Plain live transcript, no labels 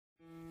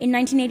In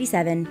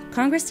 1987,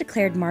 Congress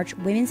declared March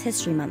Women's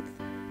History Month.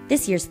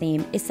 This year's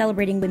theme is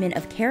celebrating women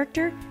of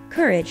character,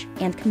 courage,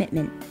 and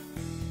commitment.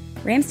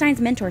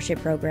 Ramstein's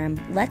mentorship program,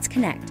 Let's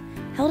Connect,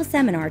 held a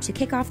seminar to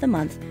kick off the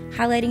month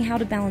highlighting how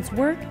to balance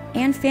work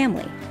and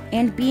family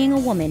and being a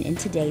woman in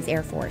today's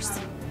Air Force.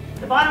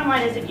 The bottom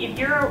line is if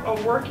you're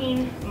a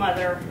working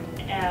mother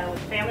with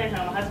family at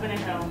home, a husband at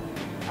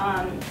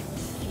home,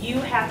 you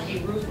have to be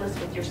ruthless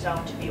with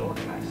yourself to be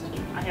organized.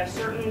 I have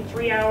certain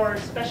 3-hour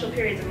special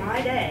periods in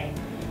my day.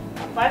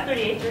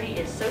 5:30, 8:30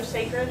 is so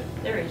sacred,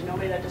 there is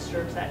nobody that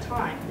disturbs that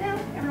time. Now,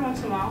 every once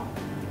in a while,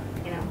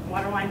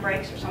 water line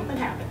breaks or something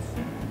happens.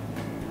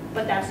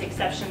 But that's the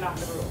exception, not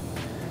the rule.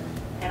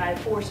 And I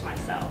force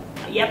myself.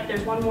 Yep,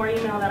 there's one more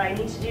email that I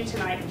need to do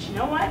tonight, but you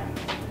know what?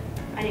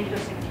 I need to go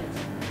see my kids.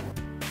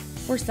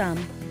 For some,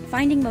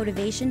 finding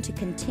motivation to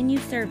continue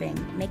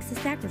serving makes the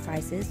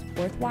sacrifices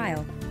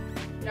worthwhile.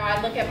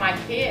 I look at my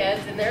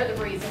kids, and they're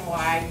the reason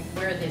why I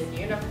wear this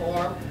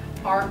uniform.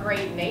 Our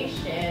great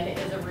nation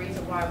is the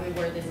reason why we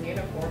wear this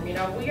uniform.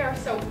 We are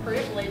so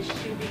privileged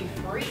to be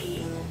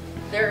free.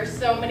 There are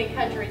so many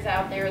countries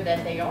out there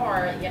that they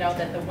are,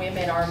 that the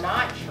women are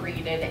not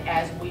treated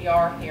as we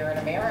are here in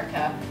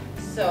America.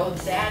 So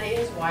that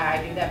is why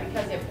I do that,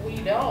 because if we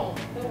don't,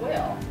 who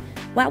will?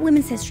 While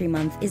Women's History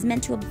Month is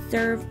meant to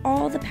observe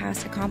all the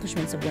past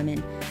accomplishments of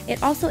women,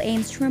 it also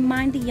aims to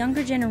remind the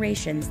younger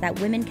generations that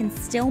women can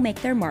still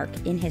make their mark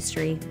in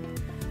history.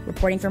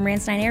 Reporting from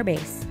Ramstein Air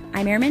Base,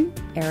 I'm Airman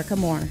Erika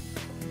Moore.